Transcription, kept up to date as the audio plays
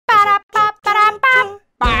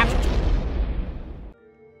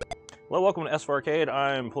Hello, welcome to SV Arcade.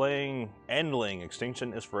 I'm playing Endling,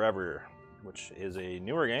 Extinction is Forever, which is a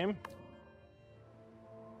newer game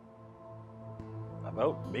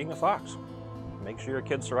about being a fox. Make sure your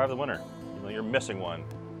kids survive the winter, even though you're missing one.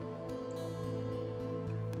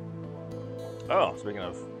 Oh, speaking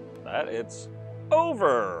of that, it's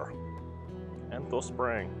over! Enthal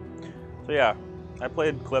Spring. So yeah, I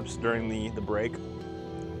played clips during the break.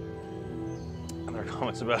 And there are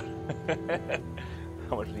comments about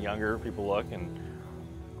how much younger people look and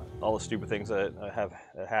all the stupid things that have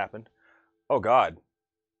happened. Oh god.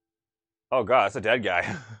 Oh god, that's a dead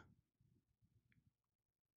guy.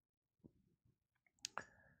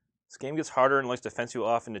 This game gets harder and likes to fence you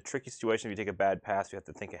off into tricky situations if you take a bad path. You have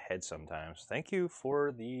to think ahead sometimes. Thank you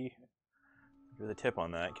for the tip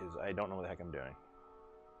on that, because I don't know what the heck I'm doing.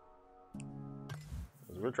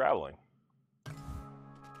 Because we're traveling.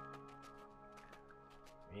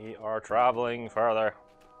 We are traveling further.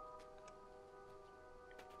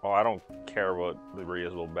 Oh, I don't care about the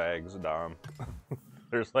reusable bags, Dom.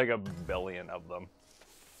 There's like a billion of them.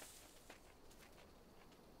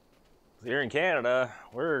 Here in Canada,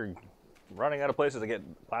 we're running out of places to get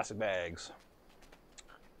plastic bags.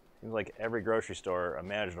 Seems like every grocery store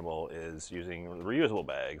imaginable is using reusable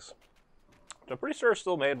bags, which I'm pretty sure are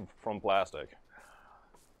still made from plastic.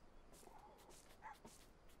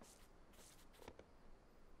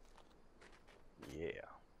 Yeah.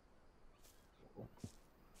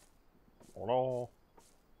 Oh no.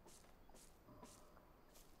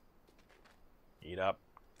 Eat up.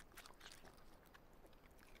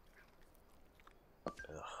 Ugh.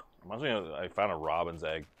 Reminds me of, I found a robin's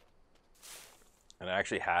egg, and it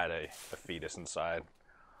actually had a fetus inside.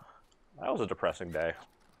 That was a depressing day.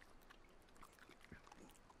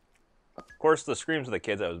 Of course, the screams of the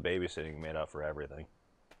kids I was babysitting made up for everything.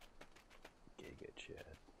 Giga shit.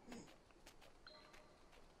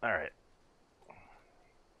 All right.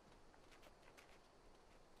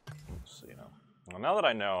 Let's see now. Well, now that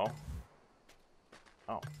I know.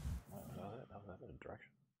 Oh, that was a direction.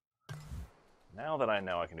 Now that I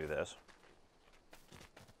know I can do this.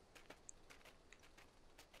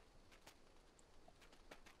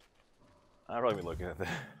 I'd probably be looking at this.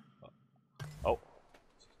 Oh,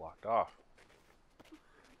 it's locked off.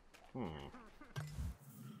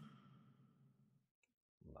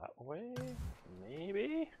 That way?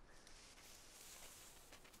 Maybe?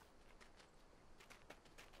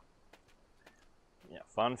 Yeah,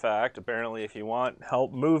 fun fact, apparently if you want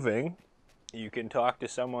help moving, you can talk to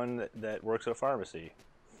someone that works at a pharmacy.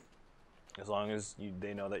 As long as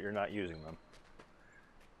they know that you're not using them.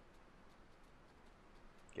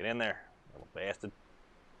 Get in there, little bastard.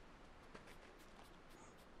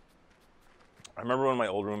 I remember when my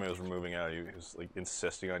old roommate was moving out, he was like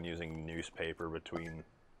insisting on using newspaper between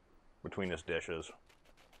his dishes.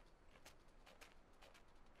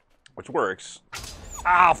 Which works.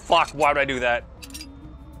 Ah, fuck, why would I do that?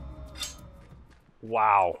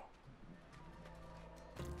 Wow.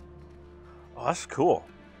 Oh, that's cool.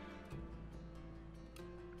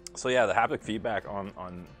 So yeah, the haptic feedback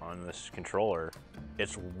on this controller,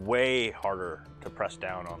 it's way harder to press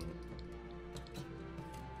down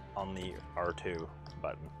on the R2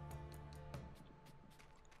 button.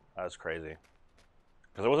 That was crazy.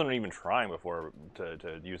 Because I wasn't even trying before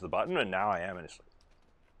to use the button, and now I am, and it's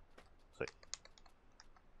like,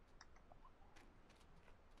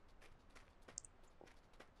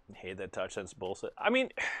 I hate that touch sense bullshit. I mean,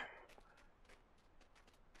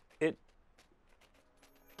 it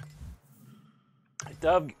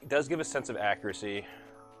does give a sense of accuracy,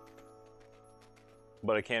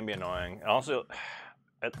 but it can be annoying. And also,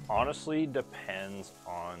 it honestly depends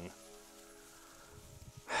on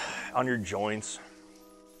your joints.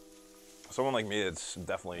 Someone like me that's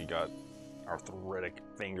definitely got arthritic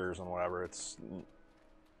fingers and whatever, it's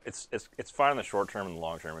fine in the short term and the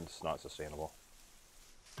long term, and it's not sustainable.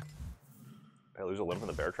 Did I lose a limb from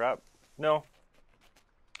the bear trap? No.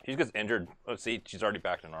 She gets injured. Let's see, she's already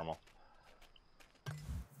back to normal.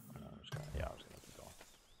 I'm just gonna keep going.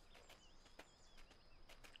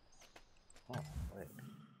 Oh, wait.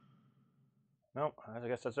 Nope, I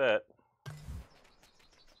guess that's it.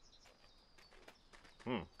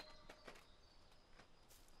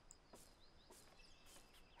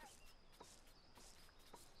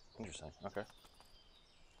 Interesting, okay.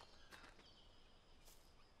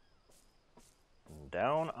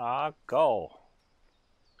 Down I go.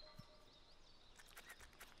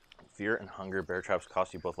 Fear and hunger. Bear traps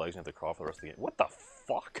cost you both legs and you have to crawl for the rest of the game. What the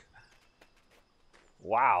fuck?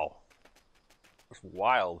 Wow. That's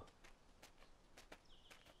wild.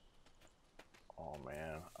 Oh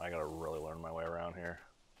man, I gotta really learn my way around here.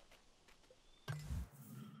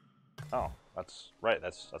 Oh, that's right.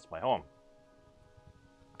 That's my home.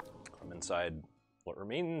 I'm inside what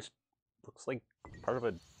remains. Looks like part of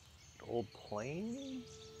an old plane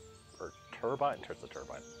or turbine. It's a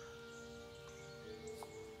turbine.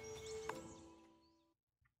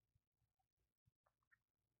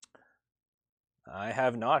 I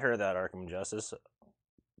have not heard that, Arkham Justice.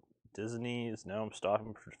 Disney is now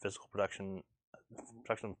stopping physical production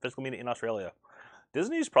of physical media in Australia.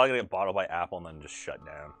 Disney's probably gonna get bought out by Apple and then just shut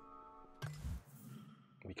down.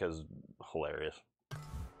 Because hilarious.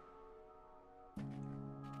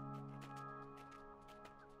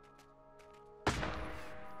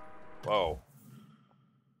 Whoa.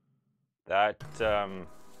 That is that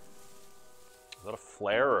a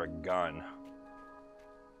flare or a gun?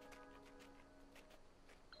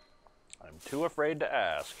 I'm too afraid to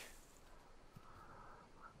ask.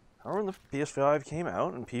 I remember when the PS5 came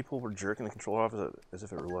out and people were jerking the controller off as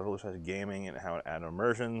if it revolutionized gaming and how it added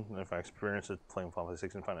immersion. And if I experienced it playing Final Fantasy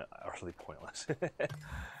 6 and find it utterly pointless.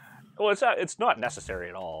 Well, it's not necessary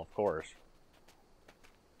at all, of course.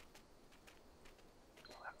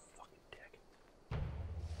 Oh, that fucking dick.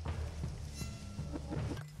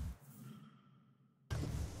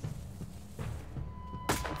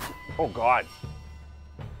 Oh, God.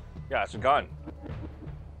 Yeah, it's a gun.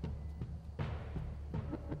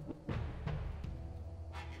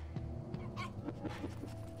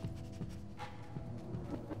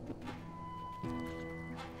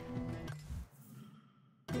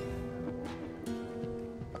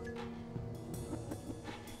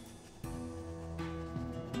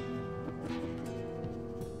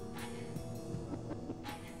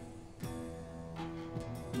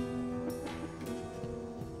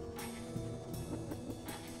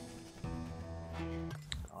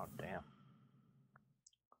 Oh, damn.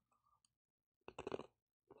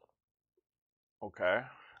 Okay.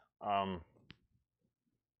 I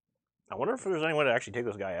wonder if there's any way to actually take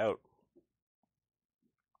this guy out.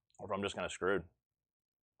 Or if I'm just kind of screwed.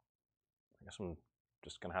 I guess I'm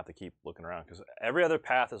just going to have to keep looking around because every other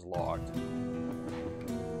path is locked.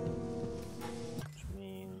 Which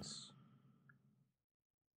means...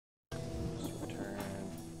 just return.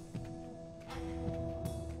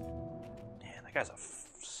 Man, that guy's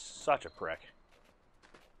such a prick.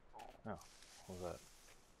 Oh, what was that?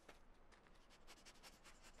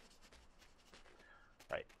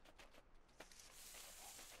 Right.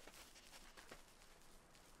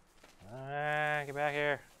 Get back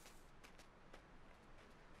here.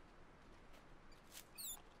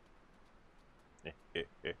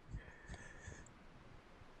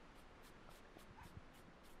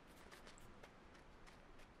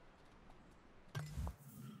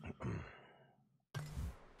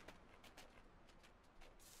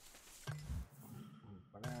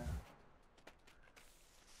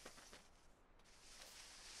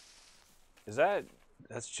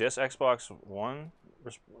 That's just Xbox One,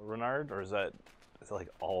 Renard, or is that like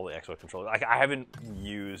all the Xbox controllers? I haven't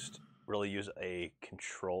really used a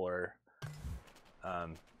controller,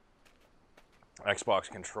 Xbox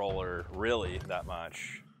controller really that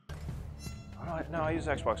much. Oh, no, I use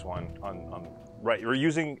Xbox One on right. We're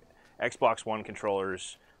using Xbox One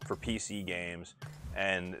controllers for PC games,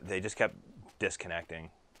 and they just kept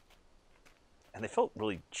disconnecting, and they felt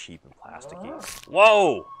really cheap and plasticky.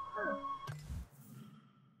 Whoa!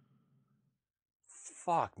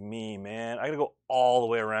 Fuck me, man. I gotta go all the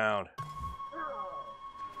way around.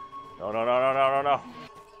 No, no, no, no, no, no, no.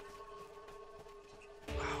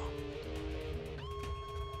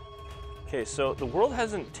 Okay, so the world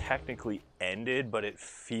hasn't technically ended, but it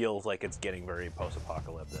feels like it's getting very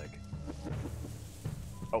post-apocalyptic.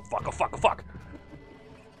 Oh, fuck, oh, fuck, oh, fuck!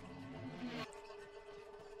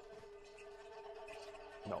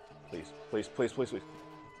 No, please, please, please, please, please.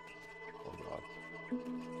 Oh, God.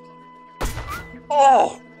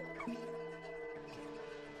 Oh!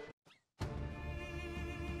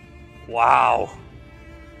 Wow.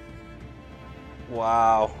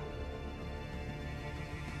 Wow.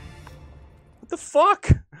 What the fuck?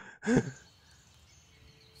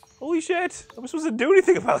 Holy shit. I'm supposed to do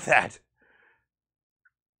anything about that.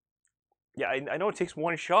 Yeah, I know it takes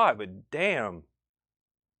one shot, but damn.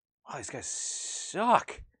 Wow, these guys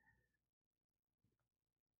suck.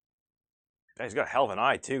 He's got a hell of an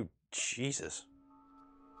eye, too. Jesus.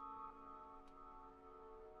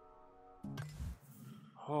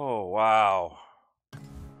 Oh, wow.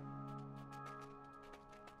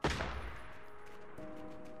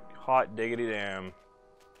 Hot diggity damn.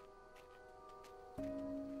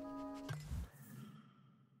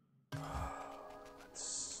 That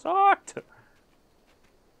sucked.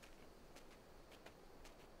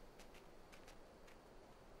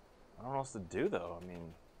 I don't know what else to do, though. I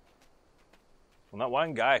mean... When that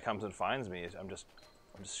one guy comes and finds me, I'm just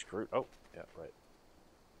screwed. Oh, yeah, right.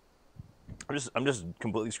 I'm just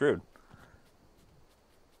completely screwed.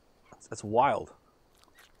 That's wild.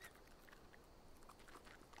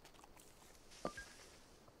 For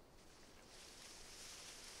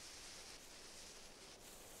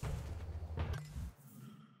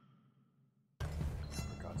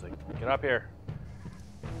God's sake, get up here.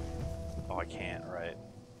 Oh, I can't, right?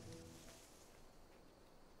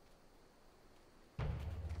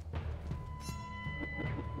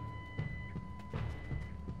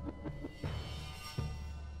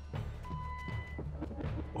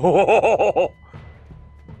 Oh!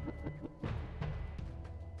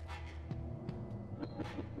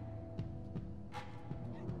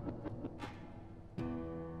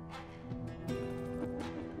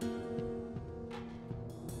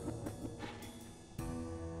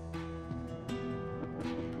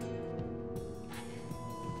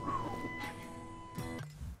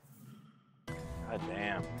 God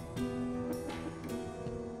damn.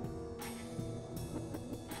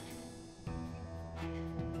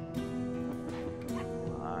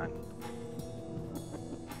 Come on.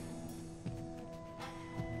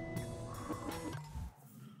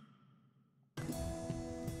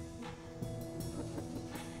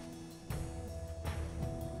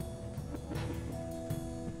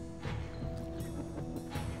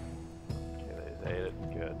 Okay, they just ate it.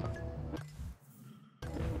 Good.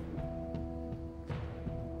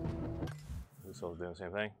 This one's doing the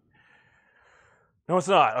same thing. No, it's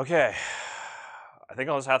not. Okay. I think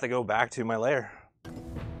I'll just have to go back to my lair.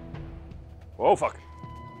 Whoa, fuck.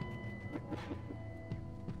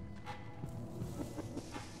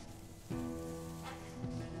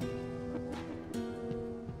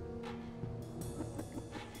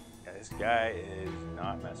 Yeah, this guy is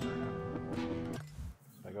not messing around.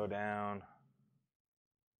 So I go down.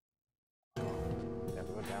 Yeah, if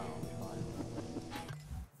I go down, I'll be fine.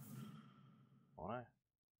 Won't I?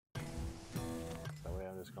 That way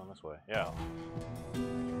I'm just going this way. Yeah.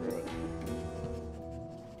 Screw it.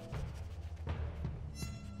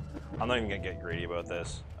 I'm not even gonna get greedy about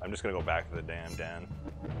this. I'm just gonna go back to the damn den.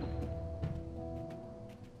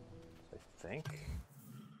 I think.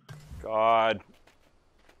 God.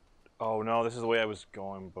 Oh no, this is the way I was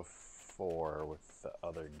going before with the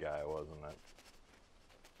other guy, wasn't it?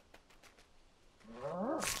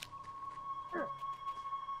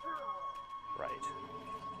 Right.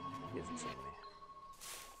 He hasn't seen me.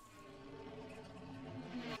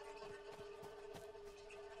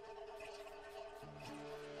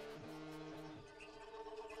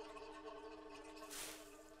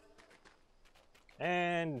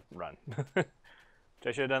 And run. Which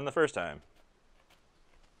I should have done the first time.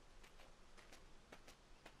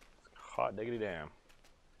 Hot diggity damn.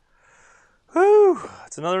 Whew!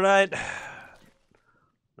 It's another night.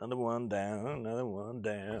 Another one down, another one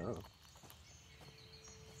down.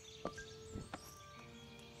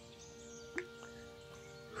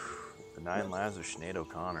 The 9 Lives of Sinead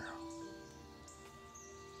O'Connor.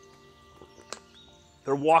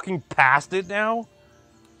 They're walking past it now?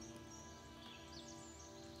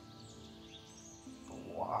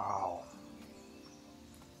 Wow.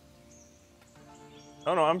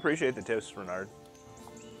 Oh no, I appreciate the tips, Renard.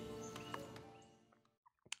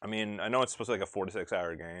 I mean, I know it's supposed to be like a 4 to 6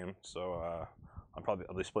 hour game, so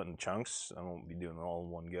I'll be splitting chunks. I won't be doing it all in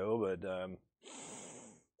one go, but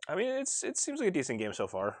I mean, it seems like a decent game so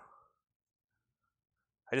far.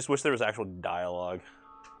 I just wish there was actual dialogue.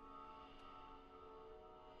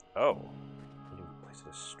 Oh, you can place a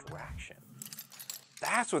distraction.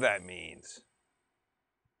 That's what that means.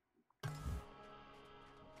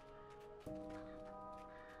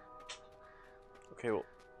 Okay, well,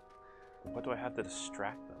 what do I have to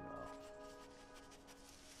distract them,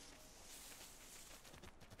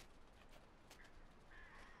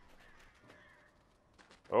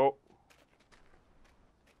 though? Oh.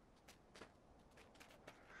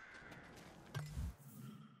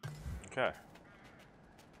 Okay.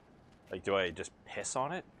 Like, do I just piss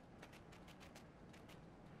on it?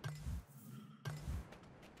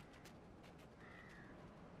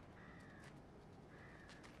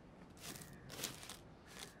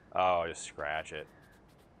 Oh, just scratch it.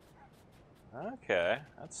 Okay,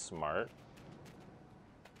 that's smart.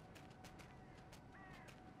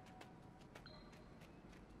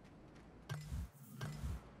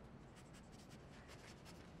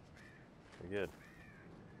 Very good.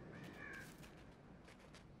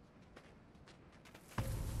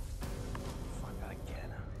 Fuck that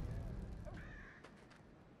again.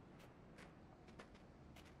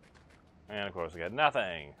 And of course, we got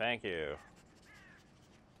nothing. Thank you.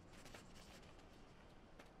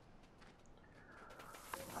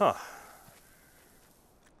 Huh.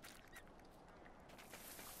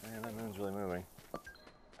 Man, that moon's really moving.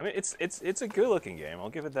 I mean, it's a good looking game. I'll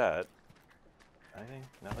give it that. Anything?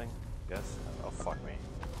 Nothing? Yes? Oh, fuck me.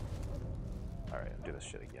 Alright, I'll do this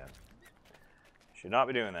shit again. Should not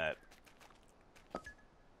be doing that.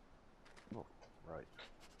 Oh, right.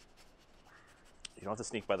 You don't have to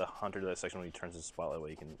sneak by the hunter to that section when he turns his spotlight away.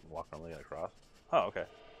 You can walk normally across. Oh, okay.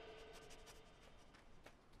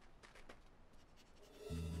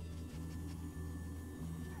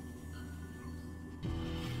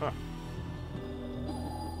 Huh.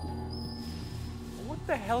 What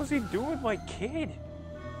the hell is he doing with my kid?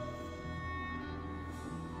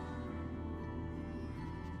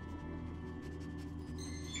 Is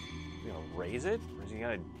he gonna raise it? Or is he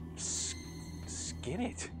gonna skin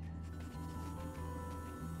it?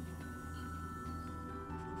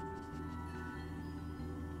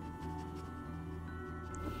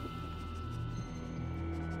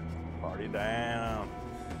 Party down.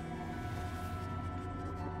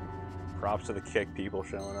 Props to the kick people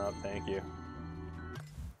showing up. Thank you.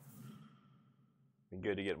 Be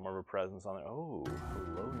good to get more of a presence on there. Oh,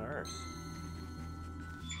 hello, nurse.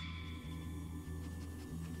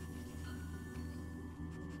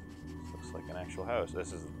 This looks like an actual house.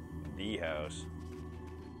 This is the house.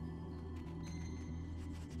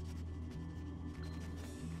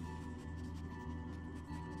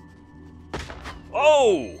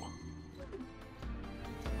 Oh!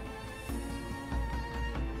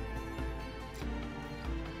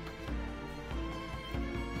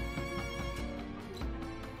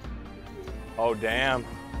 Oh, damn.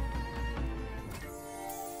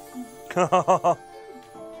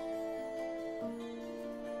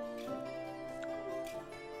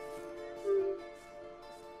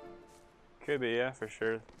 Could be, yeah, for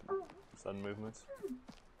sure. Sudden movements.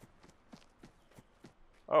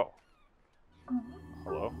 Oh.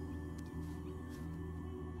 Hello?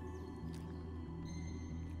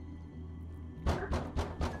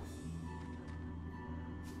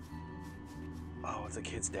 Oh, it's a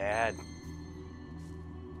kid's dad.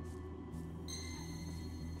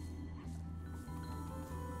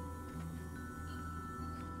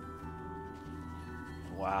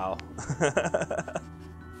 Wow.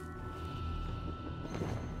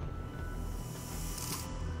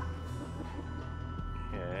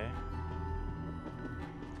 Okay.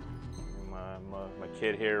 My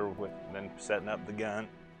kid here with then setting up the gun.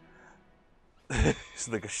 It's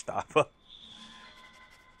the Gestapo.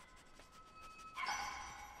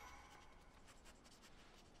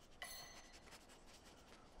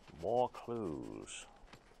 More clues.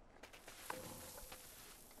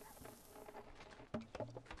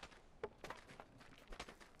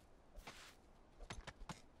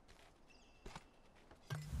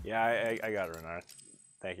 Yeah, I got it, Renard.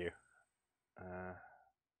 Thank you. I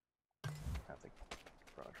have to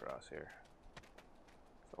run across here.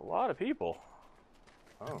 It's a lot of people.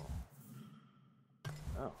 Oh.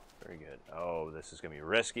 Oh, very good. Oh, this is going to be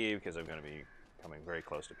risky because I'm going to be coming very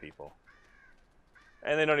close to people.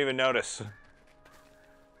 And they don't even notice.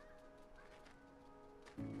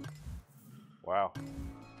 Wow.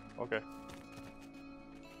 Okay.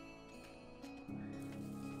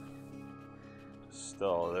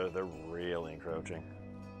 Still, they're really encroaching.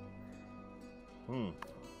 And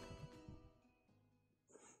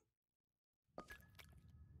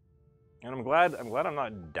I'm glad I'm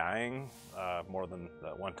not dying more than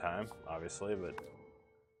that one time, obviously, but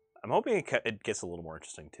I'm hoping it gets a little more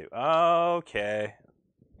interesting too. Okay.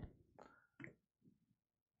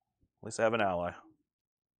 At least I have an ally.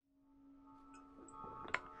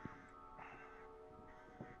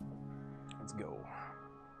 Let's go.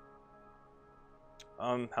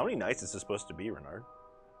 How many nights is this supposed to be, Renard?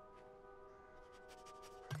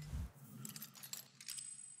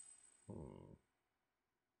 So,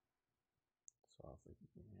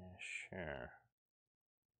 yeah, sure.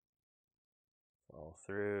 Fall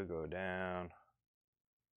through, go down.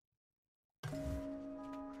 I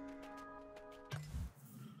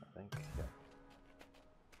think, yeah.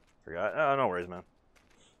 Forgot. Oh, no worries, man.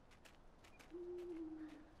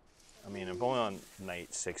 I mean, I'm only on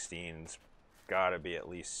night 16. It's gotta be at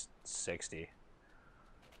least 60.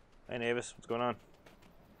 Hey, Navis, what's going on?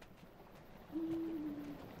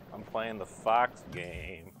 I'm playing the Fox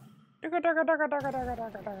game. Or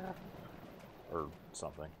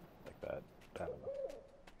something like that. I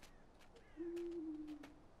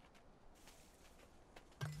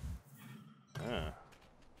don't know.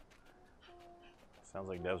 Sounds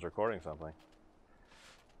like Dev's recording something.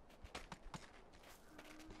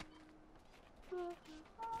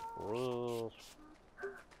 Rules.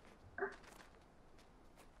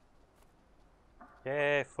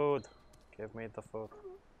 Yay, Give me the photo.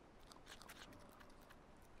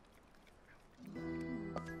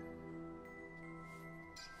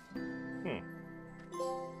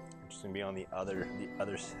 Interesting to be on the other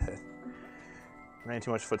side. Ran too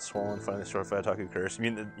much foot swollen, finding the short fat Taku curse.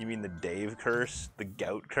 You mean the Dave curse? The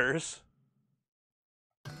gout curse?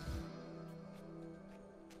 I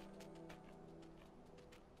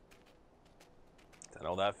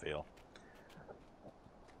know that feel.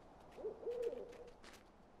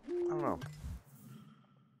 I don't know.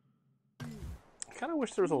 I kind of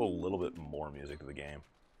wish there was a little bit more music to the game.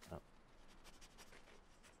 Oh,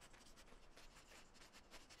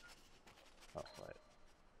 oh right.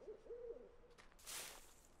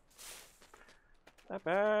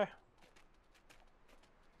 Pepe.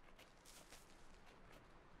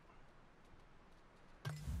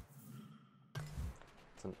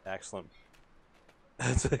 It's an excellent.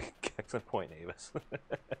 That's an excellent point, Avis. And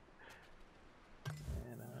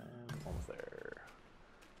I'm almost there.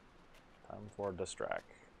 Time for distract.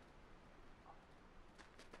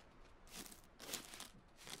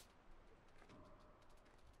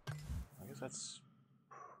 I guess that's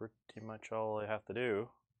pretty much all I have to do.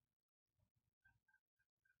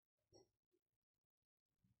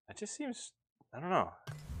 It just seems, I don't know.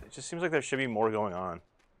 It just seems like there should be more going on.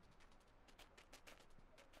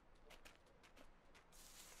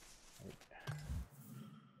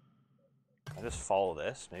 I just follow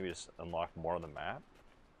this, maybe just unlock more of the map.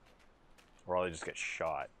 Or I'll just get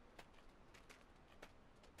shot.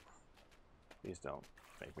 Please don't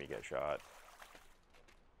make me get shot.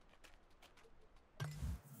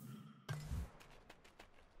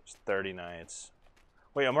 It's 30 nights.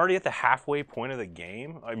 Wait, I'm already at the halfway point of the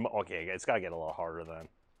game? Okay, it's gotta get a little harder then.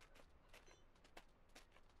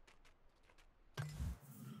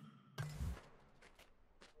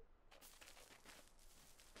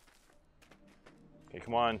 Okay,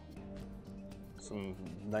 come on. Some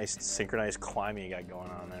nice synchronized climbing you got going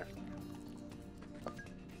on there.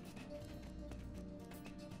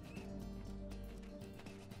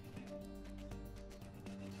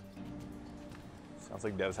 Sounds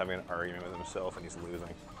like Dev's having an argument with himself and he's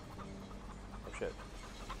losing. Oh shit.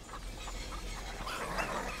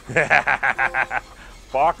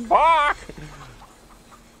 Fuck, fuck!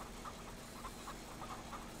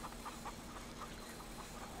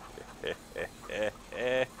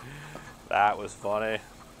 That was funny.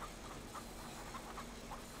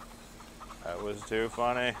 That was too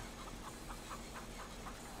funny.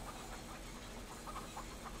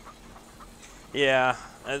 Yeah,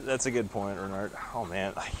 that's a good point, Renard. Oh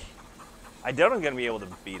man, I doubt I'm gonna be able to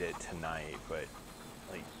beat it tonight, but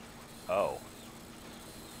like, oh.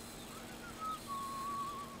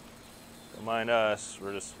 Don't mind us.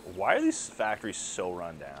 We're just. Why are these factories so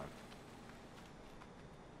run down?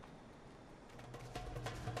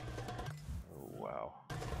 Wow.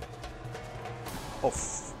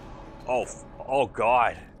 Oh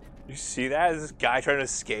God! You see that? Is this guy trying to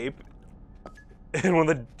escape? And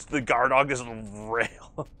when the guard dog just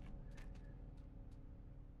rail.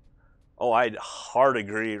 Oh, I'd hard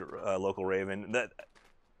agree, local Raven. That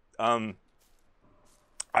I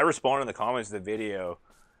responded in the comments to the video,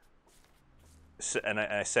 and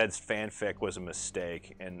I said fanfic was a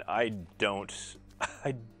mistake, and I don't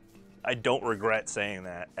regret saying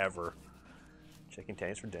that ever. Chicken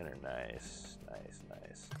tanks for dinner, nice, nice,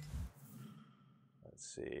 nice. Let's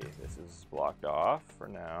see, this is blocked off for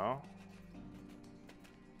now.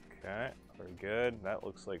 Okay, very good. That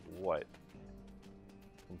looks like what?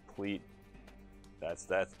 Complete. That's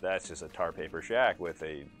just a tar paper shack with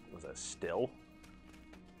a still.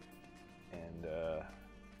 And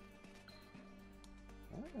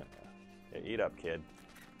yeah, eat up, kid.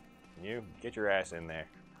 You get your ass in there.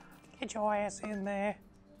 Get your ass in there.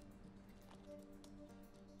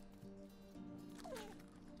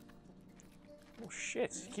 Oh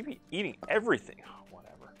shit! You keep eating everything.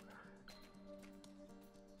 Whatever.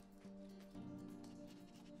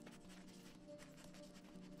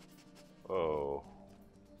 Oh.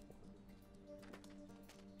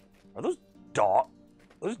 Are those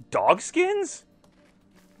dog skins?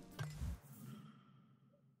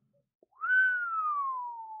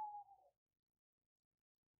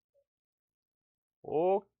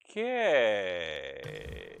 Okay.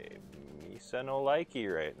 Misa no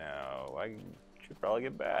likey right now. I should probably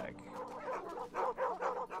get back. Oh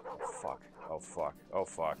fuck. Oh fuck. Oh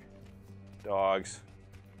fuck. Dogs.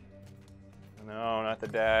 No, not the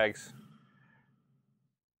dags.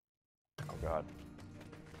 Oh god.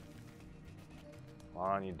 Come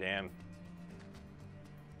on, you damn.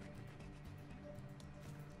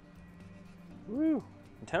 Woo!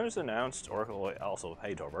 Nintendo's announced Oracle, also,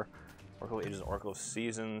 hey Torber. Oracle Ages and Oracle of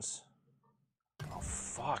Seasons.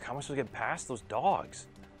 fuck, how am I supposed to get past those dogs?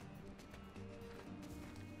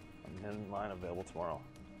 In line available tomorrow.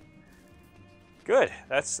 Good.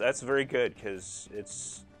 That's very good, because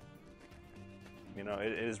it's, you know,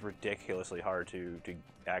 it is ridiculously hard to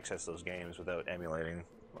access those games without emulating.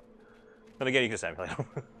 Then again, you can just emulate them.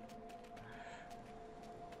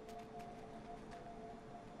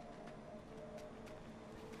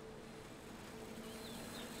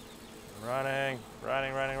 Running.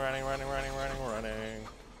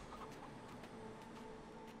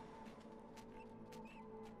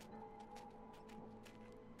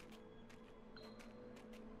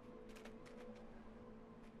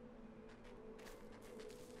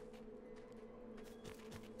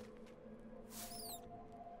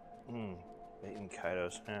 Eating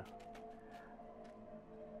Kaidos, yeah.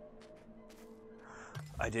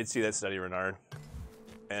 I did see that study, Renard,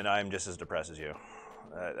 and I'm just as depressed as you.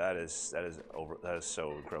 That is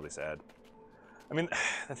so incredibly sad. I mean,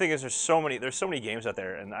 the thing is, there's so many games out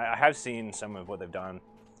there, and I have seen some of what they've done,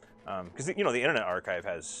 because you know the Internet Archive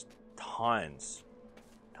has tons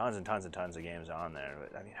of games on there.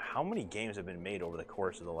 But, I mean, how many games have been made over the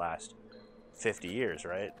course of the last 50 years,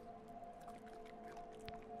 right?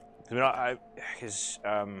 You know,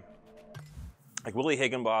 like Willie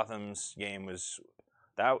Higginbotham's game was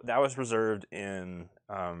that was preserved in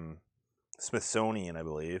Smithsonian, I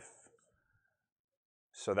believe.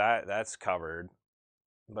 So that's covered,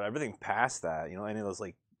 but everything past that, you know, any of those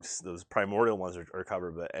like those primordial ones are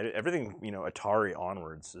covered, but everything, you know, Atari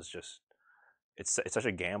onwards is just it's such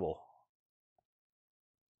a gamble.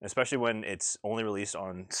 Especially when it's only released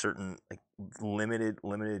on certain like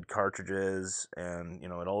limited cartridges, and you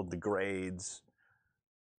know it all degrades,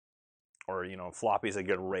 or you know floppies that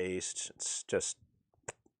get erased. It's just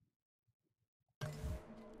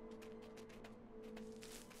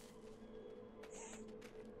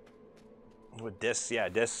with discs, yeah,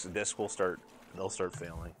 discs will start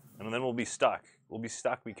failing, and then we'll be stuck. We'll be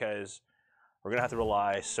stuck because we're gonna have to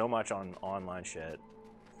rely so much on online shit,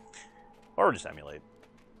 or just emulate.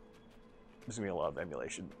 There's gonna be a lot of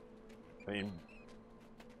emulation. I mean,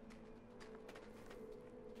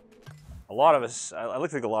 a lot of us. I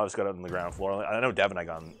look like a lot of us got it on the ground floor. I know Dev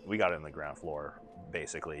and we got it on the ground floor,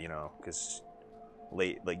 basically. You know, because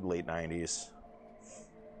late 90s.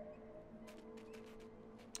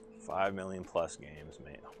 5 million plus games,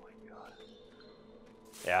 mate. Oh my god.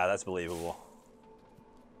 Yeah, that's believable.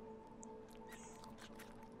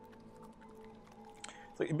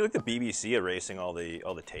 It'd be like the BBC erasing all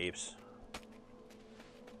the tapes.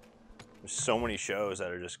 There's so many shows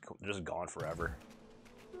that are just gone forever.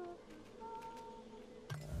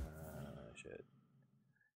 Shit.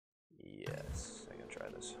 Yes, I can try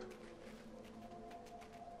this.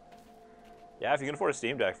 Yeah, if you can afford a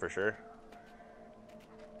Steam Deck, for sure.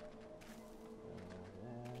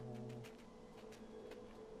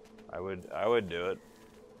 I would do it.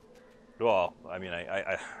 Well, I mean,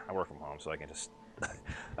 I work from home, so I can just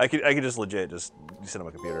I could just legit just sit on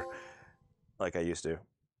my computer like I used to.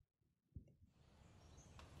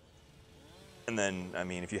 And then, I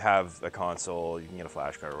mean, if you have a console, you can get a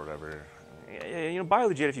flash card or whatever. You know, buy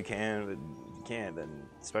legit if you can, but if you can't, then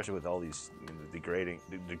especially with all these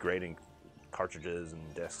degrading cartridges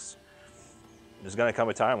and discs, there's gonna come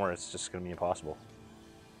a time where it's just gonna be impossible.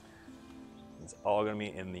 It's all gonna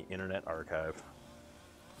be in the Internet Archive.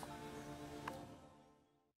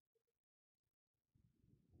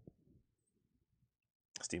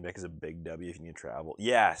 Steam Deck is a big W if you need to travel.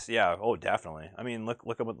 Yes, yeah, oh, definitely. I mean, look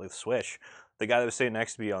up at the Switch. The guy that was sitting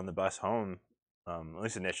next to me on the bus home, at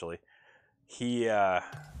least initially, he had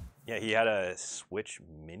a Switch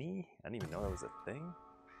Mini. I didn't even know that was a thing.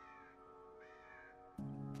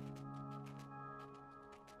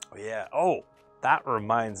 Oh yeah. Oh, that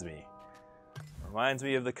reminds me. Reminds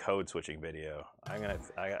me of the code switching video. I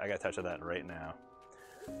gotta touch on that right now.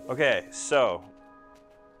 Okay, so,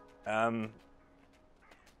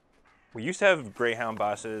 we used to have Greyhound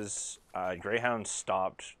buses. Greyhound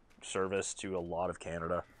stopped service to a lot of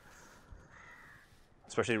Canada,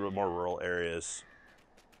 especially more rural areas.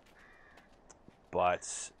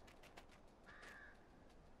 But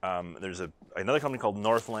there's another company called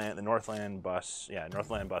Northland, the Northland Bus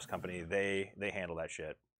Company. They handle that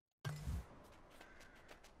shit.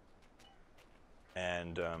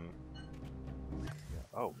 And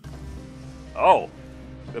oh,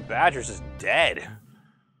 the Badger's is dead.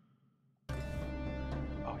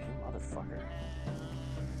 Oh, you motherfucker.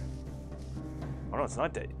 Oh no, it's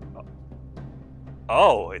not dead.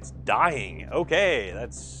 Oh, it's dying. Okay,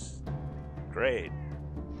 that's great.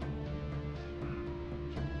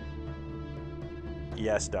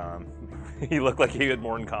 Yes, Dom. You look like you had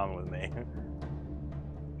more in common with me.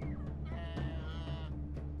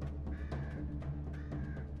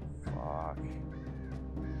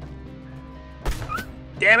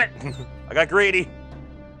 Damn it! I got greedy.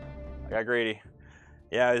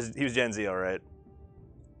 Yeah, he was Gen Z, all right.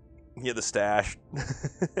 He had the stash.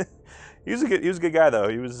 He was a good guy though.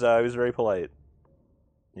 He was very polite.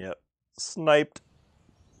 Yep. Sniped.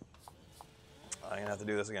 I'm gonna have to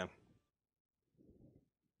do this again.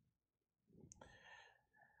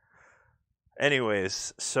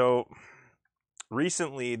 Anyways, so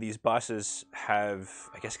recently these buses have,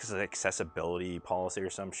 I guess because of accessibility policy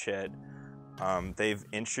or some shit, they've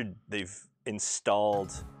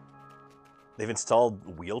installed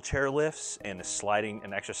wheelchair lifts and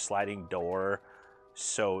an extra sliding door.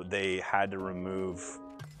 So they had to remove.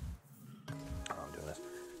 Oh, I'm doing this.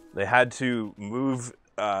 They had to move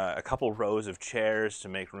a couple rows of chairs to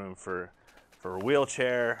make room for a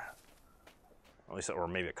wheelchair. At least, or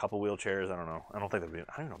maybe a couple wheelchairs. I don't know. I don't even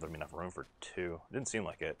know if there'd be enough room for two. It didn't seem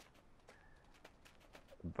like it.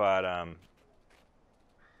 But I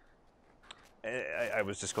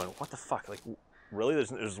was just going, what the fuck? Like, really?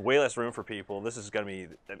 There's way less room for people. This is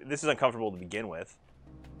uncomfortable to begin with.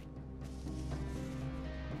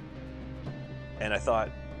 And I thought,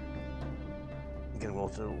 getting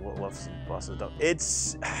buses.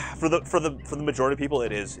 It's for the majority of people,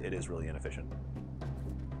 it is really inefficient.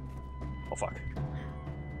 Oh fuck!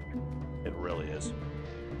 It really is.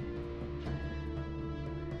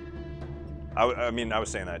 I mean, I was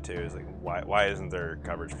saying that too. Is like, why isn't there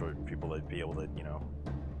coverage for people to be able to, you know?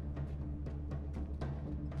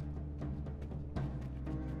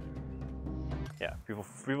 Yeah,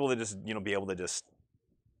 people that just, you know, be able to just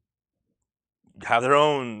have their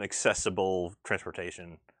own accessible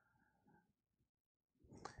transportation.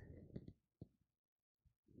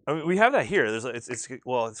 I mean, we have that here.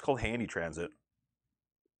 It's called handy transit.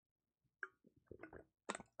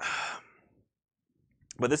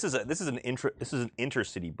 But this is an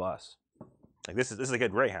intercity bus. Like this is like a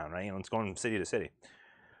Greyhound, right? You know, it's going from city to city.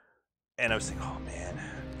 And I was thinking, oh man,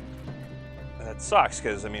 that sucks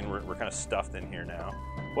because I mean we're kind of stuffed in here now.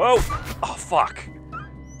 Whoa! Oh fuck!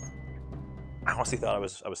 I honestly thought I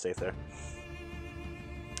was safe there.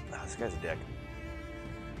 Oh, this guy's a dick.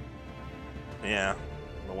 Yeah,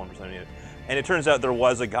 the 1% need it. And it turns out there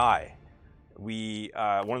was a guy.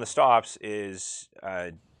 One of the stops is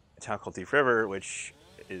a town called Thief River, which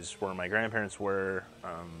is where my grandparents were.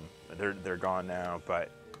 They're gone now,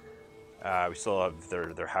 but we still have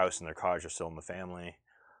their house and their cottage are still in the family.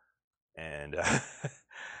 And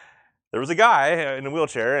there was a guy in a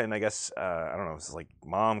wheelchair, and I guess, I don't know, it was like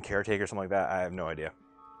mom, caretaker, something like that. I have no idea.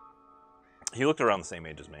 He looked around the same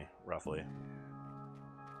age as me, roughly.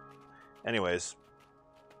 Anyways,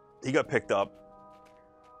 he got picked up,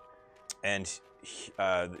 and he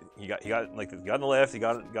got in the lift. He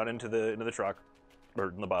got into the truck, or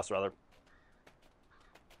in the bus rather.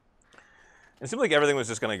 It seemed like everything was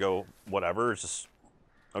just gonna go whatever. It's just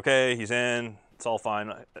okay. He's in. It's all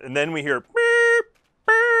fine. And then we hear beep,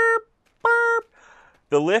 beep, beep.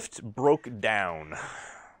 The lift broke down.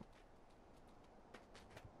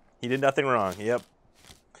 He did nothing wrong. Yep.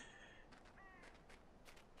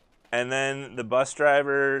 And then the bus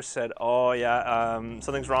driver said, "Oh yeah,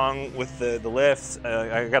 something's wrong with the lift.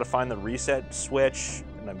 I got to find the reset switch."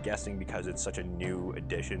 And I'm guessing because it's such a new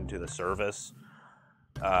addition to the service.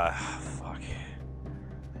 Fuck.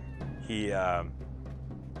 He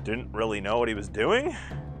didn't really know what he was doing.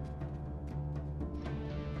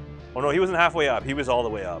 Oh no, he wasn't halfway up. He was all the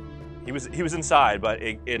way up. He was inside, but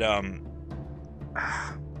it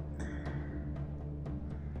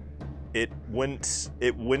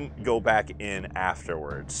wouldn't go back in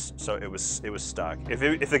afterwards. So it was stuck.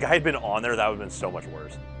 If the guy had been on there, that would have been so much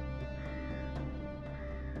worse.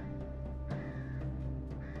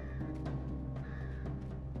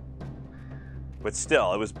 But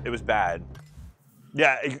still, it was bad.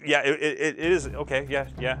 Yeah, it is okay.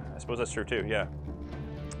 Yeah, I suppose that's true too. Yeah,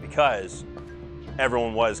 because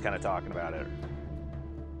everyone was kind of talking about it,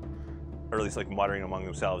 or at least like muttering among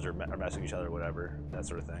themselves or messing each other, or whatever, that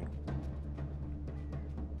sort of thing.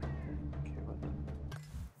 Okay,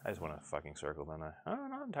 I just want to fucking circle, don't I? Oh,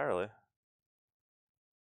 not entirely.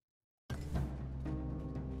 You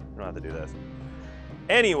don't have to do this.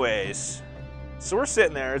 Anyways, so we're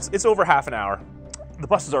sitting there. It's over half an hour. The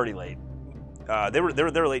bus is already late. They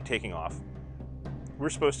were late taking off. We're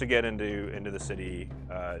supposed to get into the city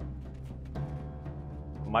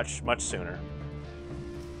much sooner.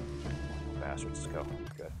 Bastards, let's go.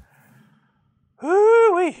 Good.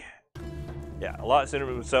 Woo-wee. Yeah, a lot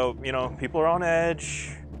sooner. So you know, people are on edge,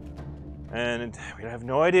 and we have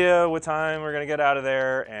no idea what time we're gonna get out of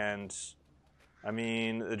there. And I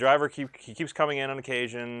mean, the driver keeps coming in on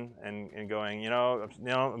occasion and going, you know,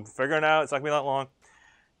 I'm figuring it out. It's not gonna be that long.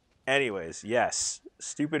 Anyways, yes.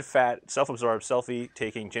 stupid, fat, self-absorbed,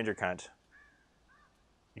 selfie-taking ginger cunt.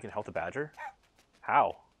 You can help the badger?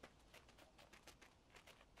 How?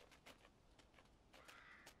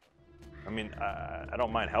 I mean, I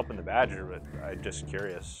don't mind helping the badger, but I'm just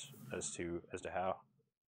curious as to how.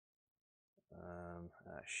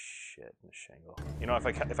 Shit, shingle. You know,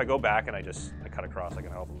 if I go back and I cut across, I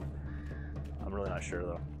can help him. I'm really not sure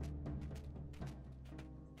though.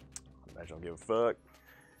 I imagine I'll give a fuck.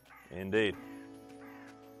 Indeed.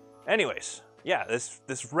 Anyways, yeah, this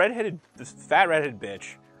fat redheaded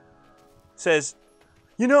bitch says,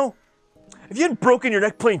 you know, if you hadn't broken your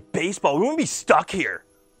neck playing baseball, we wouldn't be stuck here.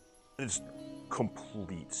 And it's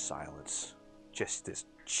complete silence. Just this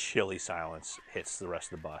chilly silence hits the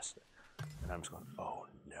rest of the bus. And I'm just going, oh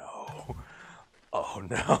no. Oh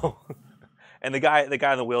no. And the guy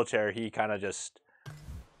in the wheelchair, he kind of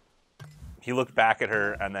he looked back at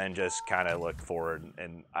her and then just kind of looked forward.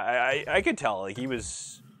 And I could tell, like, he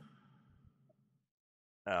was,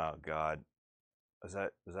 oh God. Was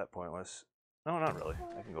that pointless? No, not really.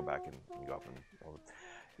 I can go back and go up and over.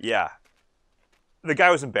 Yeah. The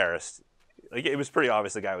guy was embarrassed. Like, it was pretty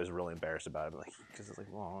obvious the guy was really embarrassed about it. Like, because it's like,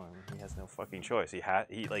 well, he has no fucking choice.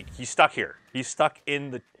 He's stuck here. He's stuck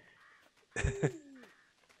in the.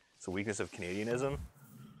 It's a weakness of Canadianism.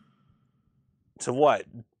 To what?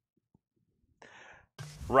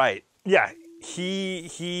 Right. Yeah.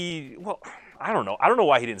 Well, I don't know. I don't know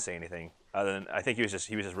why he didn't say anything. Other than I think he was just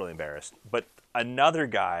really embarrassed. But another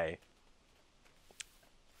guy,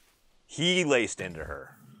 he laced into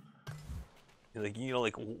her. Like, you know,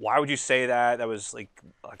 like, why would you say that? That was like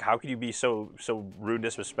how could you be so rude and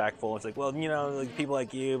disrespectful? It's like, well, you know, like, people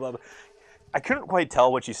like you, blah, blah. I couldn't quite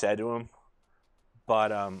tell what she said to him,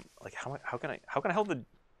 but like, how can I help the?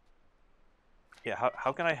 Yeah,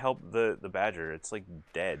 how can I help the badger? It's like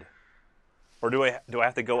dead. Or do I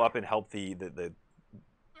have to go up and help the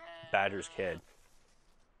badger's kid?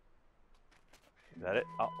 Is that it?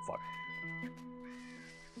 Oh fuck.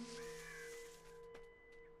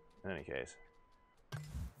 In any case.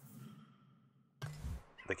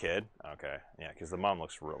 The kid? Okay. Yeah, because the mom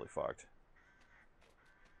looks really fucked.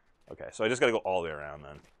 Okay, so I just gotta go all the way around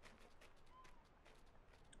then.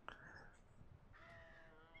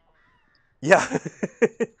 Yeah.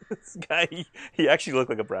 This guy, he actually looked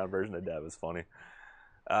like a brown version of Deb. It was funny.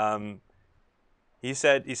 He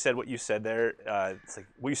said what you said there. It's like,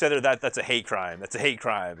 what you said there, that's a hate crime. That's a hate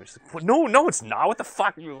crime. It's like, well, no, it's not. What the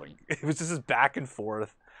fuck? It was just this back and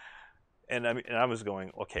forth. And I was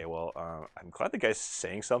going, okay, well, I'm glad the guy's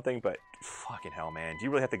saying something, but fucking hell, man, do you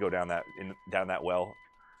really have to go down that well?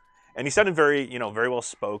 And he sounded very, very well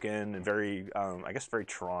spoken and very, I guess, very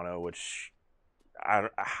Toronto, which I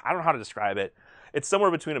don't know how to describe it. It's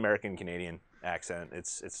somewhere between American and Canadian accent.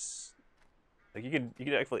 It's like you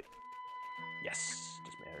could actually, yes,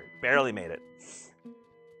 just barely made it.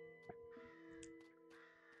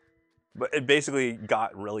 But it basically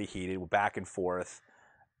got really heated, back and forth.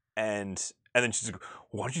 And then she's like,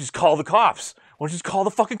 why don't you just call the cops? Why don't you just call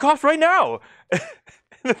the fucking cops right now?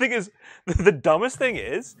 The thing is, the dumbest thing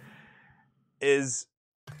is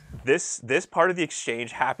this part of the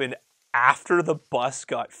exchange happened after the bus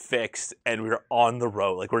got fixed and we were on the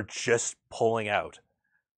road. Like, we're just pulling out.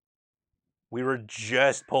 We were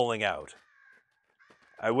just pulling out.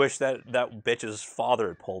 I wish that bitch's father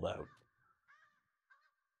had pulled out.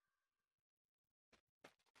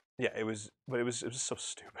 Yeah, it was so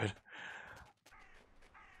stupid.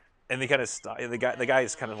 And they kind of stopped. The guy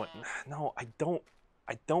is kind of like, no, I don't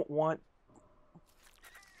want.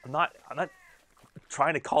 I'm not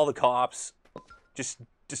trying to call the cops. Just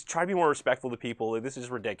try to be more respectful to people. Like, this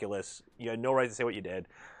is ridiculous. You had no right to say what you did.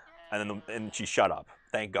 And then she shut up.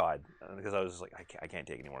 Thank God, because I was just like, I can't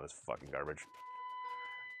take any more of this fucking garbage.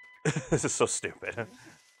 This is so stupid.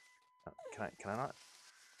 Can I not?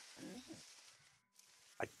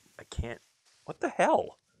 I can't. What the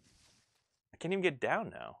hell? I can't even get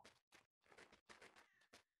down now.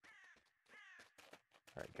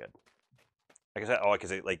 All right, good. Like I said,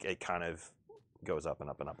 because it kind of goes up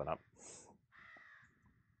and up and up and up.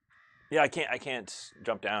 Yeah, I can't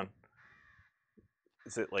jump down.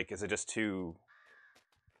 Is it just too?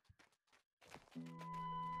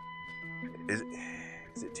 Is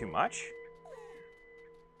it too much?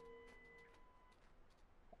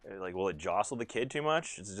 Like, will it jostle the kid too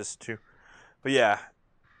much? Is it just too? But yeah.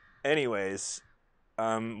 Anyways,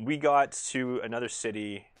 we got to another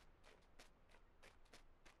city.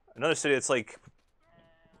 Another city that's like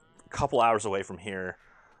a couple hours away from here,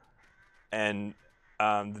 and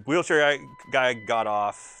the wheelchair guy got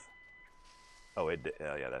off. Oh, yeah,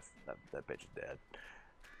 that bitch is dead.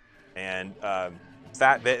 And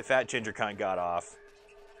fat ginger cunt got off,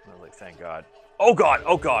 I was like, thank God. Oh God,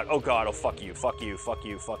 oh God, oh God, oh fuck you, fuck you, fuck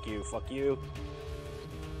you, fuck you, fuck you.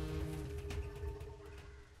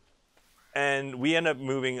 And we end up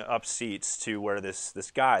moving up seats to where this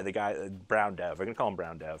guy, the guy, Brown Dev, we're gonna call him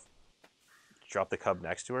Brown Dev. Drop the cub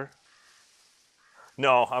next to her.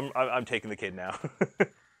 No, I'm taking the kid now.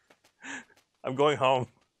 I'm going home.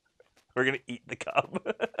 We're gonna eat the cub.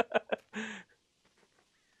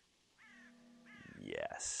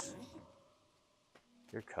 Yes.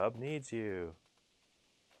 Your cub needs you.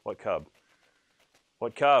 What cub?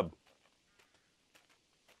 What cub?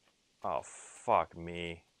 Oh, fuck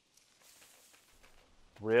me.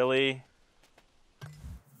 Really?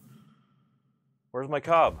 Where's my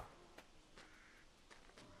cub?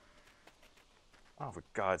 Oh, for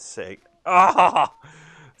God's sake. Ah! Oh,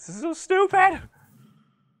 this is so stupid!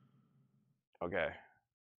 Okay.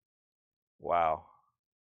 Wow.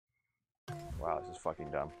 Wow, this is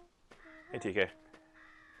fucking dumb. Hey, TK.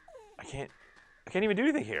 I can't even do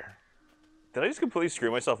anything here. Did I just completely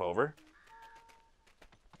screw myself over?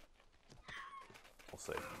 We'll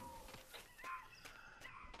see.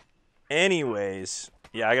 Anyways,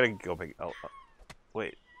 yeah, I gotta go pick. Oh,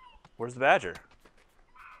 wait, where's the badger?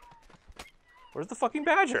 Where's the fucking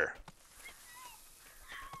badger?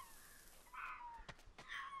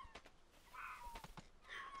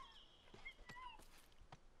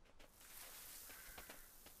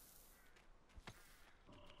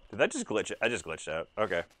 Did that just glitch? I just glitched out.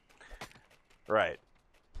 Okay. Right.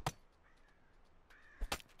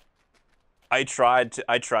 I tried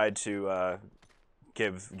to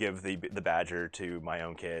give the badger to my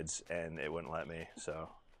own kids, and it wouldn't let me. So,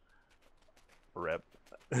 rip.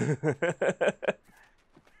 Okay,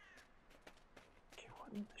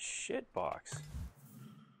 what in the shit box?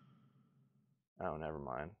 Oh, never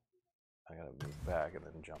mind. I gotta move back and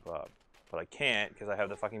then jump up, but I can't because I have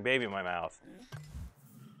the fucking baby in my mouth.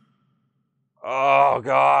 Oh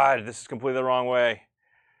God, this is completely the wrong way.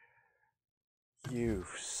 You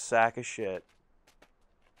sack of shit.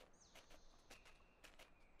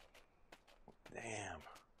 Damn.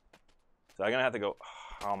 So I'm gonna have to go.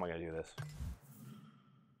 How am I gonna do this?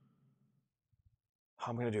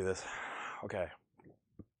 How am I gonna do this? Okay.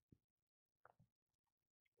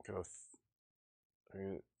 Go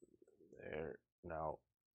through there. No.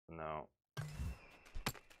 No.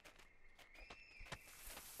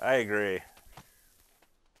 I agree.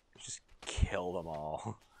 Just kill them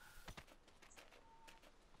all.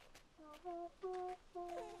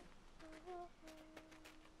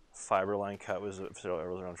 Fiber line cut was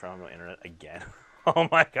around trying on internet again. Oh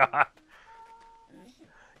my God.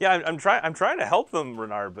 Yeah, I'm trying to help them,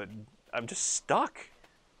 Renard, but I'm just stuck.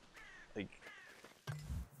 Like,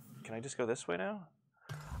 can I just go this way now?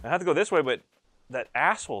 I have to go this way, but that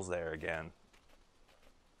asshole's there again.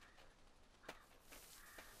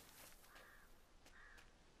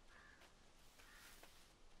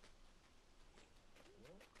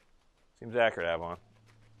 Seems accurate, Avalon.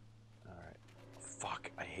 Alright.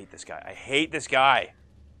 Fuck, I hate this guy. I hate this guy!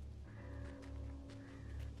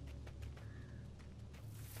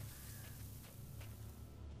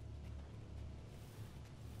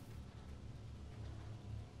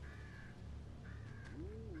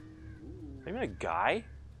 Is that even a guy?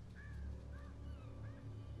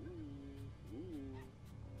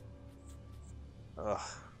 Ugh.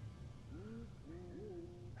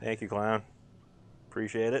 Thank you, clown.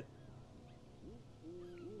 Appreciate it.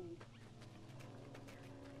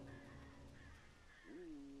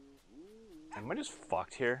 Am I just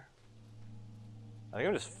fucked here? I think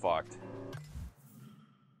I'm just fucked.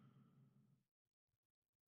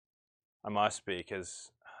 I must be,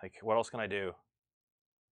 because, like, what else can I do?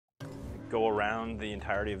 Go around the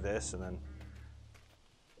entirety of this, and then...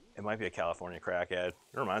 It might be a California crackhead. It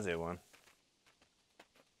reminds me of one.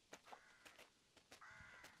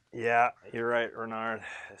 Yeah, you're right, Renard.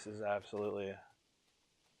 This is absolutely...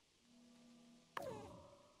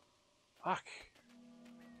 Fuck.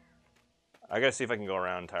 I gotta see if I can go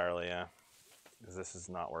around entirely, yeah. Because this is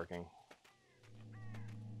not working.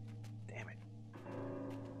 Damn it.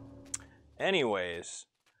 Anyways.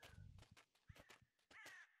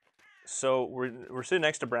 So, we're sitting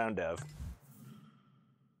next to Brown Dev.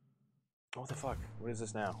 What the fuck? What is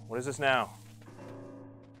this now? What is this now?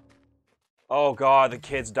 Oh God, the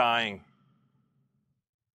kid's dying.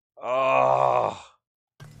 Oh.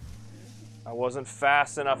 I wasn't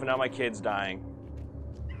fast enough and now my kid's dying.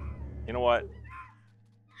 You know what?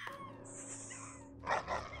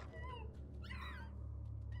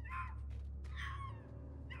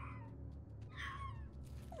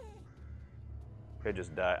 Kid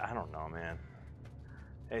just died. I don't know, man.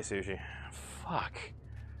 Hey, Sushi. Fuck.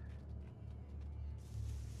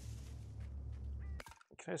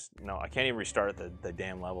 Can I just, no, I can't even restart the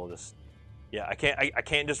damn level. Just, yeah, I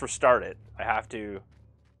can't just restart it. I have to.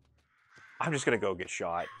 I'm just gonna go get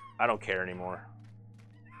shot. I don't care anymore.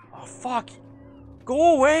 Oh fuck!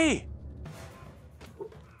 Go away!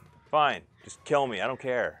 Fine, just kill me. I don't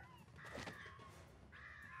care.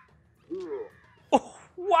 Oh,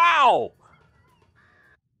 wow!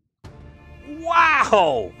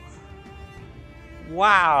 Wow!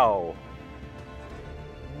 Wow!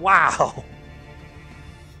 Wow!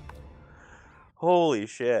 Holy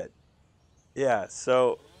shit. Yeah,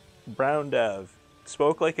 so Brown Dev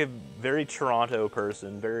spoke like a very Toronto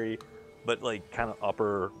person, but like kind of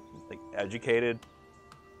upper, like educated.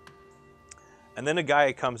 And then a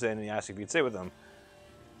guy comes in and he asks if you'd sit with him.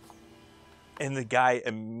 And the guy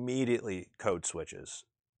immediately code switches.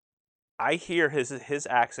 I hear his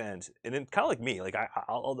accent, and it's kind of like me. Like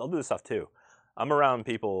I'll do this stuff too. I'm around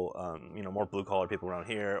people, more blue collar people around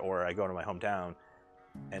here, or I go to my hometown,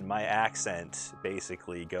 and my accent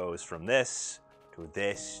basically goes from this to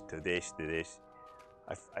this to this to this.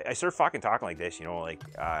 I start fucking talking like this, like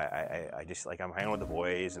I just like I'm hanging with the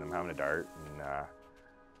boys and I'm having a dart, and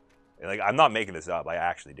like I'm not making this up. I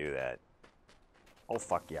actually do that. Oh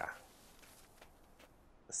fuck yeah.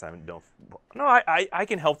 Simon, don't. No, I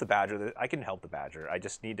can help the badger. I can help the badger. I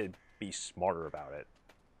just need to be smarter about it,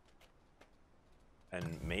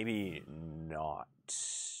 and maybe not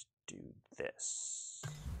do this.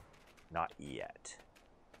 Not yet.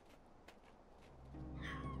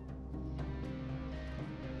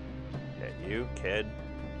 Okay, you kid,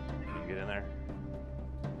 can you get in there?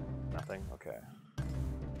 Nothing. Okay.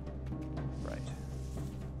 Right.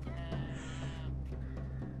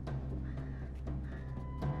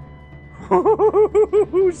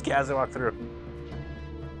 Just casually walk through.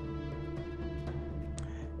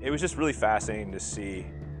 It was just really fascinating to see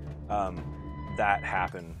that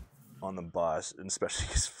happen on the bus, and especially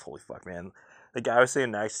because holy fuck, man, the guy I was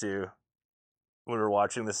sitting next to when we were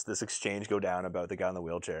watching this exchange go down about the guy in the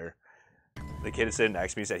wheelchair. The kid sitting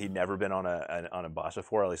next to me said he'd never been on a bus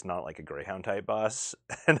before, at least not like a Greyhound type bus,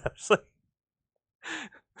 and I was like,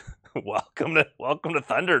 "Welcome to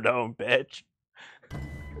Thunderdome, bitch."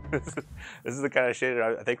 This is the kind of shit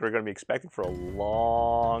I think we're going to be expecting for a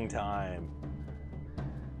long time.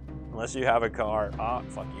 Unless you have a car. Ah,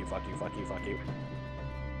 fuck you, fuck you, fuck you, fuck you.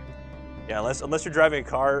 Yeah, unless you're driving a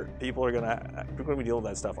car, people are gonna be dealing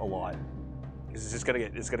with that stuff a lot. Because it's just gonna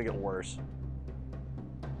get worse.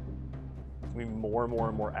 There's gonna be more and more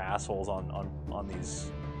and more assholes on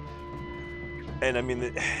these. And I mean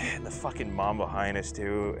the fucking mom behind us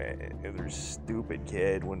too. Their stupid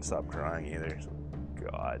kid wouldn't stop crying either. So,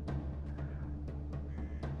 God.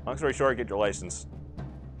 Long story short, get your license.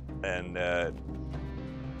 And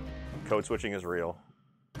code switching is real.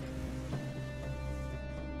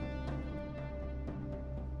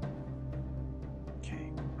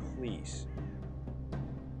 Okay, please.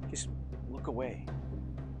 Just look away.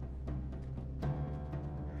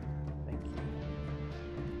 Thank you.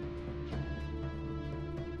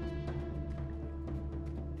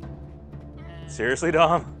 Seriously,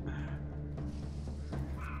 Dom?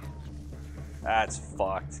 That's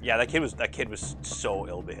fucked. Yeah, that kid was so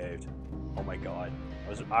ill-behaved. Oh my god.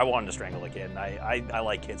 I wanted to strangle the kid, and I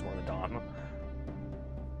like kids more than Dom.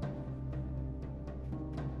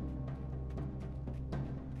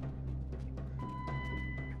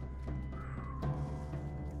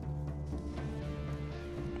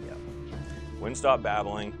 Yep. Wouldn't stop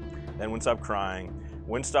babbling, then wouldn't stop crying,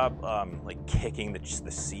 wouldn't stop like kicking the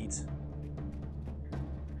seat.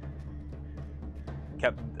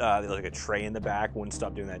 Kept like a tray in the back, wouldn't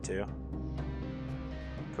stop doing that too.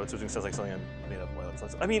 Code switching sounds like something I made up.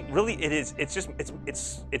 I mean, really, it is.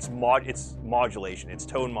 It's modulation. It's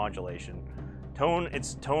tone modulation.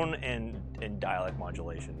 It's tone and dialect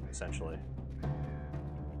modulation, essentially.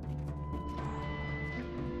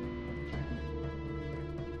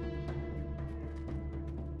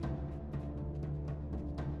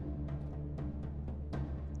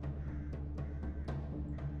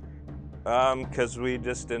 Because we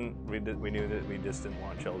knew that we just didn't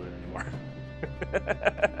want children anymore.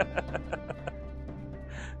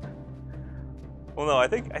 Well, no, I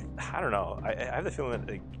don't know. I have the feeling that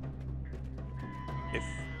like,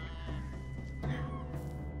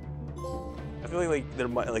 I feel like there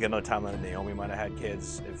might like another time that Naomi might have had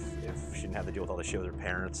kids if she didn't have to deal with all the shit with her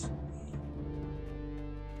parents.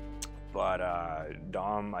 But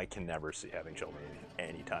Dom, I can never see having children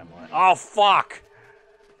any timeline. Oh fuck!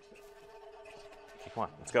 Okay, come on,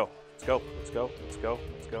 let's go. Let's go. Let's go. Let's go.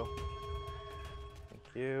 Let's go. Thank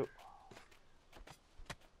you.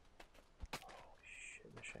 Holy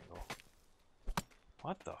shit, the shingle.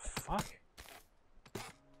 What the fuck?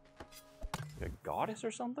 A goddess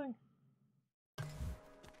or something? The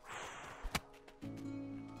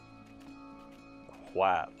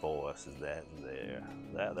white voice is that there.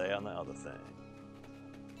 That there on the other thing.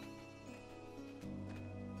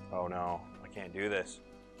 Oh no, I can't do this.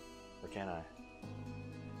 Or can I?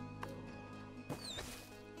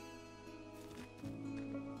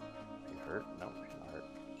 She hurt? No, she's not hurt.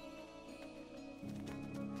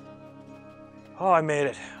 Oh, I made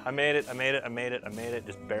it. I made it. I made it. I made it. I made it.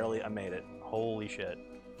 Just barely. I made it. Holy shit.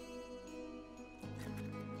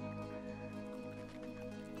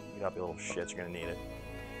 Get up, you little shits. You're gonna need it.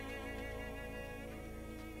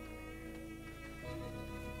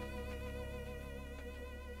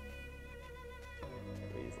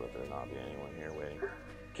 Please let there not be anyone here waiting.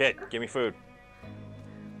 Kid, give me food.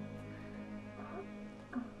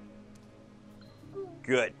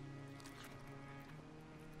 Good.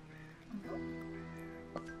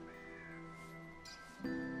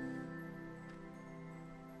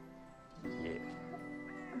 Yeah.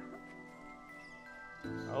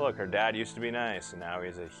 Oh look, her dad used to be nice, and now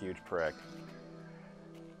he's a huge prick.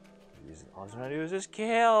 All he's gonna do is just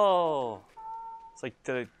kill. It's like,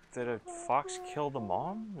 did a fox kill the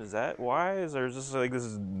mom? Is that why? Is there just like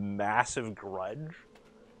this massive grudge?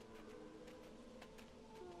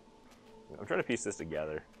 I'm trying to piece this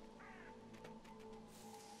together.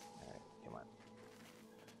 Alright, come on.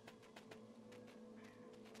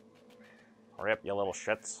 Hurry up, you little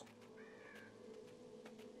shits.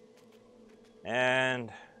 And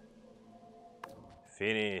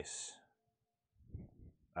finish.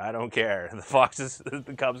 I don't care. The foxes,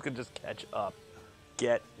 the cubs can just catch up.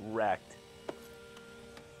 Get wrecked.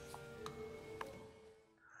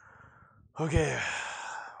 Okay,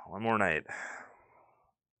 one more night.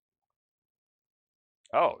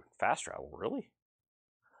 Oh, fast travel, really?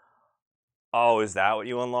 Oh, is that what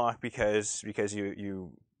you unlock? Because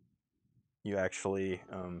you actually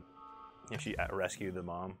rescue the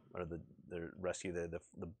mom or the rescue the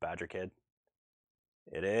badger kid.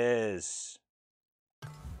 It is.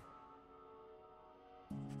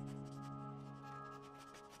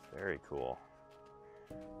 Very cool.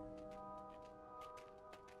 All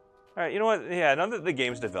right, you know what? Yeah, now that the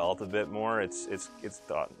game's developed a bit more, it's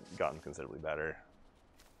gotten considerably better.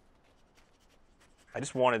 I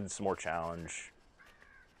just wanted some more challenge,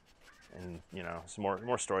 and you know, some more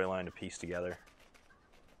storyline to piece together.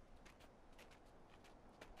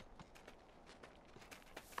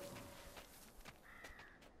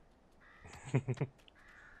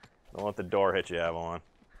 Don't let the door hit you, Avalon.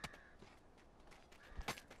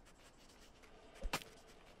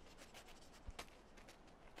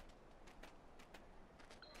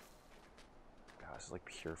 God, this is like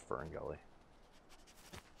pure fern gully.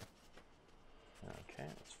 Okay,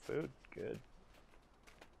 that's food. Good.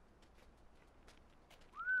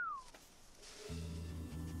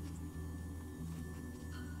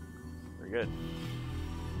 Very good.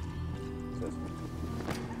 What's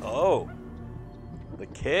this? Oh! The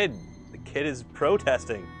kid! The kid is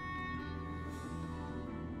protesting.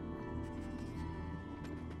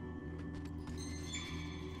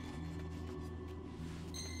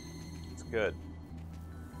 It's good.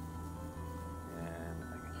 And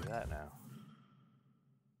I can do that now.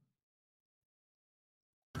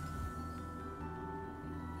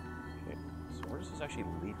 Okay, so where does this actually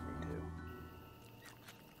lead me to?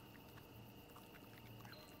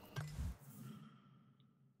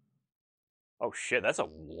 Oh shit, that's a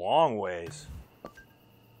long ways.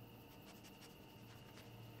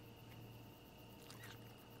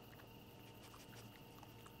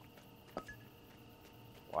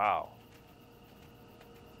 Wow.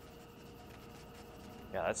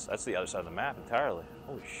 Yeah, that's the other side of the map entirely.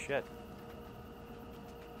 Holy shit.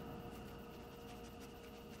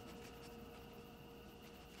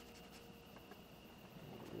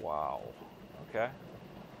 Wow. Okay.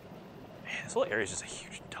 Man, this whole area is just a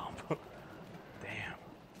huge dump. Damn.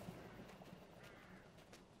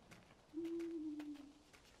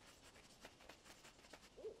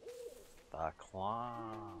 The claw.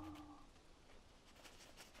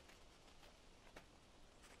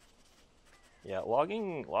 Yeah,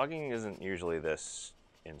 logging isn't usually this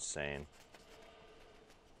insane.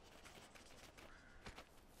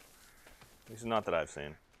 At least not that I've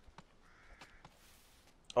seen.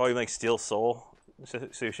 Oh, you make steel soul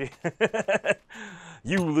sushi?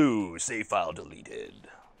 You lose. Save file deleted.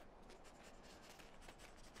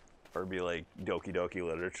 Or be like Doki Doki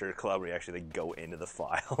Literature Club where you actually like, go into the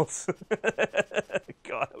files.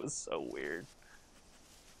 God, that was so weird.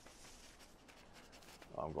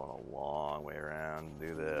 Oh, I'm going a long way around to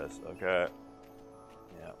do this. Okay.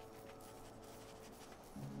 Yeah.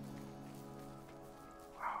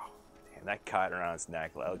 Wow. And that cut around its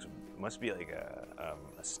neck looks, must be like a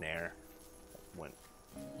snare. Went,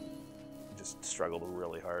 just struggled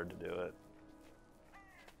really hard to do it.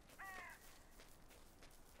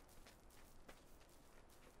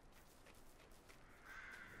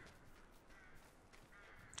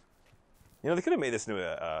 You know, they could have made this into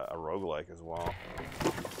a roguelike as well.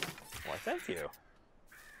 Why, thank you.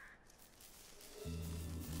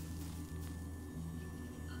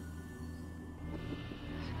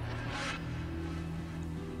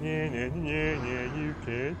 Yeah, you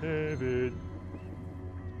can't have it.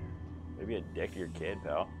 Maybe a dick to your kid,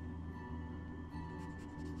 pal.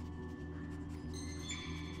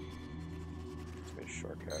 It's a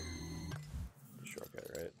shortcut. A shortcut,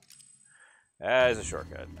 right? That is a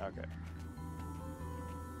shortcut. Okay.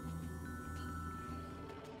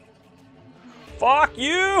 Fuck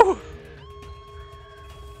you!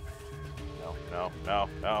 No, no, no,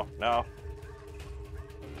 no, no.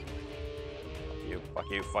 Fuck you, fuck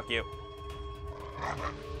you, fuck you.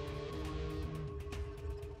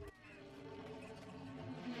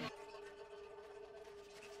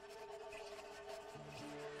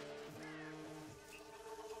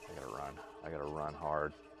 I gotta run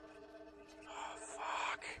hard. Oh,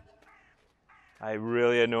 fuck. I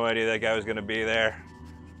really had no idea that guy was gonna be there.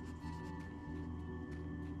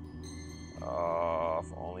 Oh,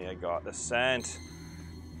 if only I got the scent.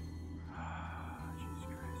 Jesus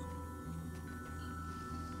Christ.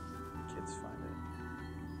 The kids find it.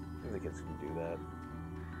 Maybe the kids can do that.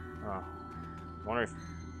 Oh. I wonder if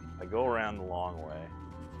I go around the long way.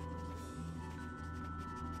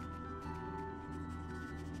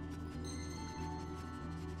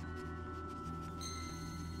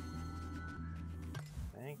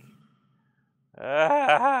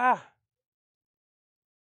 Ah!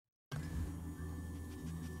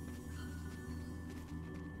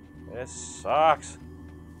 This sucks.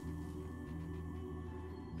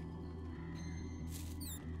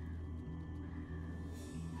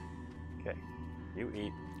 Okay, you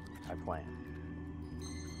eat. I plan.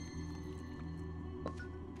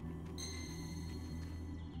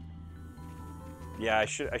 Yeah, I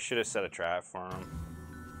should have set a trap for him.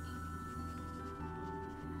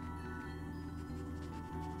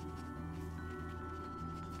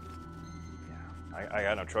 I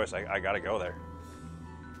got no choice. I gotta go there.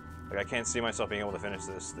 Like, I can't see myself being able to finish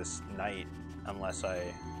this night unless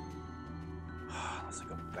I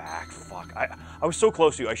go back. Fuck. I was so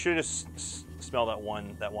close to you. I should have just smelled that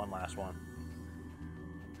one last one.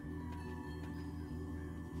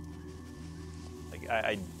 Like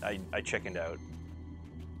I chickened out.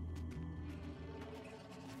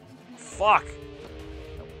 Fuck.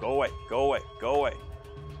 No, go away. Go away. Go away.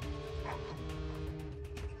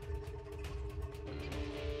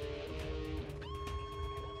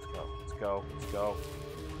 Go, let's go.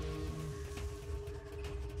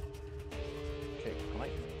 Okay, come on.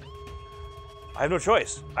 I have no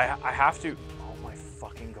choice. I have to. Oh my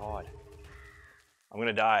fucking god. I'm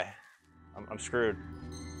gonna die. I'm screwed.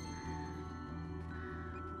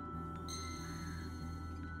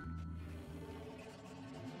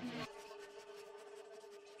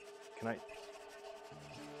 Can I?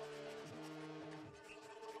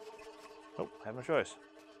 Nope, I have no choice.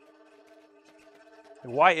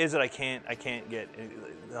 Why is it I can't get?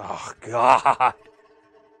 Oh god!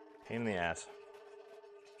 Pain in the ass.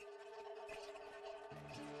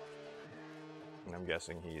 And I'm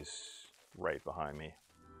guessing he's right behind me.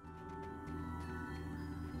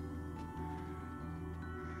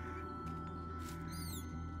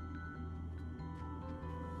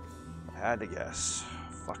 I had to guess.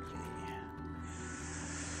 Fuck me.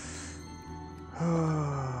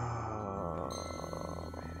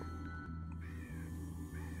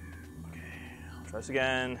 Try this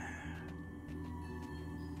again.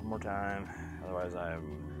 One more time. Otherwise,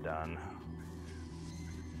 I'm done.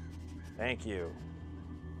 Thank you.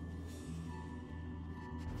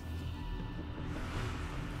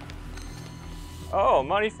 Oh,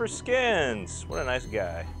 money for skins. What a nice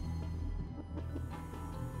guy.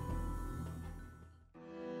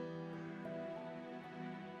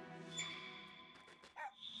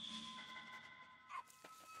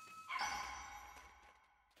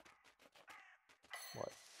 What?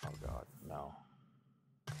 Oh god, no.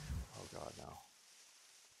 Oh god, no.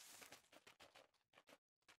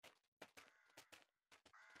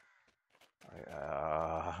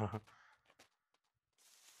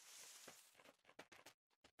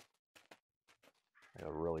 I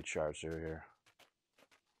gotta really charge through here.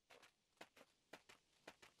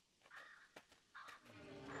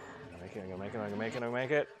 I'm gonna make it, I'm gonna make it, I'm gonna make it, I'm gonna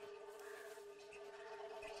make it.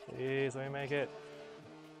 Please let me make it.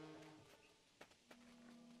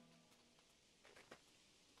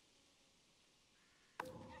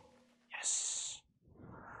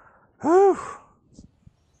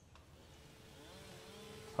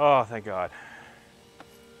 Oh, thank God.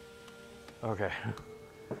 Okay.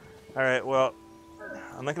 All right, well,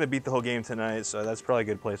 I'm not going to beat the whole game tonight, so that's probably a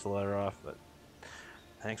good place to let her off, but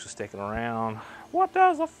thanks for sticking around. What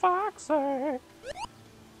does the fox say?